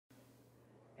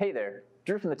Hey there,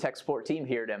 Drew from the Tech Support team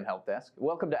here at mHelpDesk.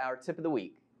 Welcome to our tip of the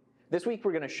week. This week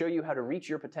we're going to show you how to reach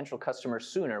your potential customers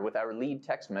sooner with our lead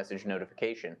text message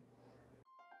notification.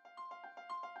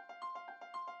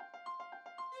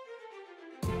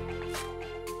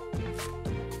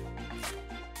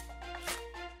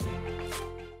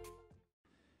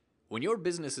 When your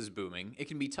business is booming, it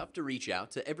can be tough to reach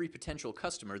out to every potential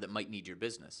customer that might need your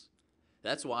business.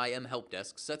 That's why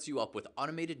mHelpDesk sets you up with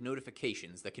automated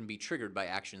notifications that can be triggered by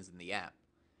actions in the app.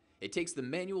 It takes the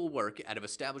manual work out of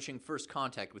establishing first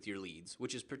contact with your leads,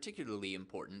 which is particularly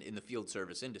important in the field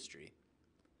service industry.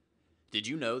 Did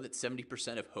you know that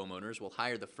 70% of homeowners will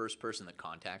hire the first person that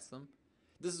contacts them?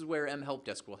 This is where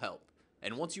mHelpDesk will help.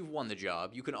 And once you've won the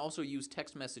job, you can also use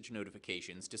text message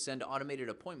notifications to send automated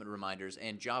appointment reminders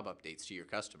and job updates to your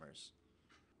customers.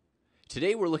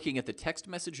 Today we're looking at the text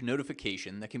message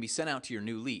notification that can be sent out to your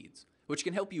new leads, which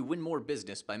can help you win more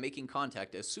business by making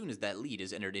contact as soon as that lead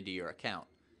is entered into your account.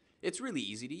 It's really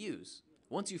easy to use.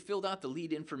 Once you've filled out the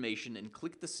lead information and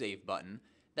click the Save button,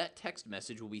 that text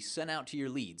message will be sent out to your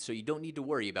leads, so you don't need to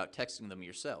worry about texting them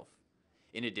yourself.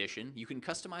 In addition, you can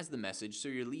customize the message so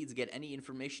your leads get any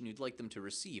information you'd like them to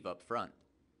receive up front.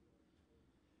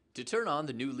 To turn on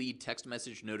the new lead text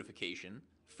message notification,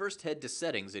 first head to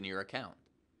Settings in your account.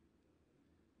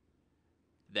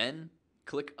 Then,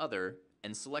 click Other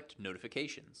and select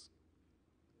Notifications.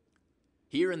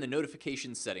 Here in the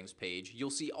Notifications Settings page,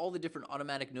 you'll see all the different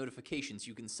automatic notifications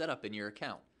you can set up in your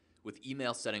account, with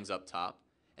email settings up top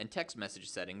and text message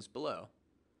settings below.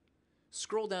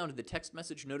 Scroll down to the text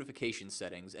message notification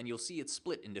settings and you'll see it's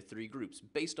split into 3 groups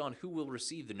based on who will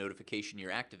receive the notification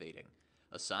you're activating: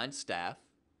 assigned staff,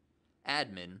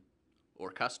 admin,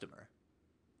 or customer.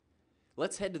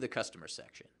 Let's head to the customer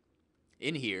section.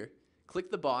 In here, click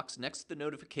the box next to the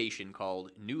notification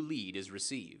called New Lead is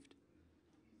Received.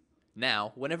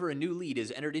 Now, whenever a new lead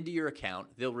is entered into your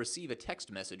account, they'll receive a text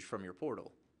message from your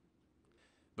portal.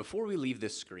 Before we leave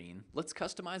this screen, let's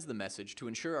customize the message to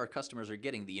ensure our customers are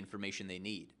getting the information they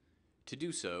need. To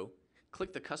do so,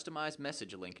 click the Customize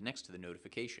Message link next to the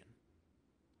notification.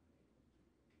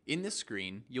 In this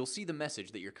screen, you'll see the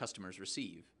message that your customers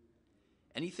receive.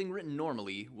 Anything written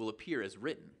normally will appear as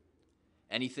written.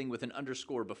 Anything with an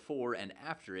underscore before and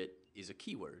after it is a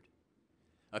keyword.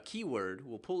 A keyword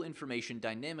will pull information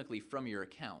dynamically from your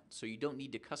account, so you don't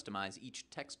need to customize each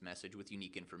text message with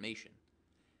unique information.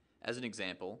 As an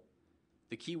example,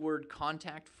 the keyword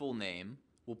contact full name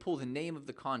will pull the name of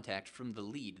the contact from the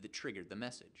lead that triggered the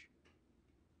message.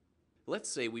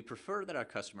 Let's say we prefer that our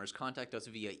customers contact us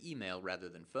via email rather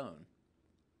than phone.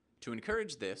 To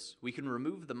encourage this, we can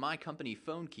remove the My Company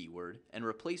Phone keyword and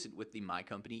replace it with the My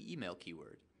Company Email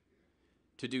keyword.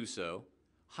 To do so,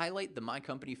 highlight the My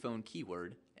Company Phone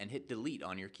keyword and hit Delete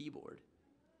on your keyboard.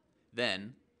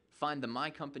 Then, find the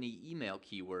My Company Email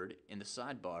keyword in the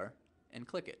sidebar and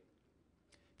click it.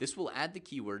 This will add the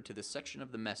keyword to the section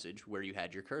of the message where you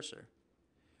had your cursor.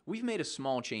 We've made a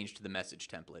small change to the message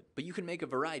template, but you can make a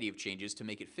variety of changes to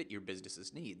make it fit your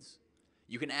business's needs.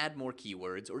 You can add more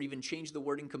keywords or even change the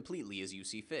wording completely as you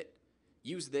see fit.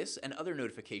 Use this and other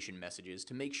notification messages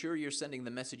to make sure you're sending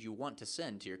the message you want to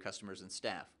send to your customers and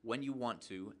staff when you want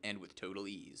to and with total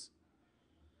ease.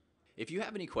 If you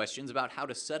have any questions about how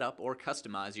to set up or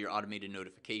customize your automated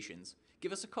notifications,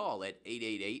 give us a call at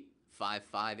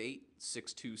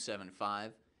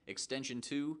 888-558-6275, extension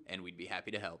 2, and we'd be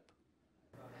happy to help.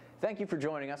 Thank you for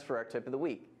joining us for our tip of the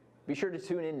week. Be sure to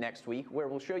tune in next week where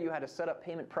we'll show you how to set up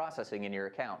payment processing in your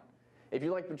account. If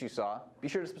you liked what you saw, be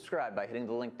sure to subscribe by hitting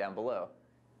the link down below.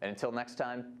 And until next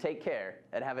time, take care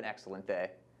and have an excellent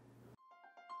day.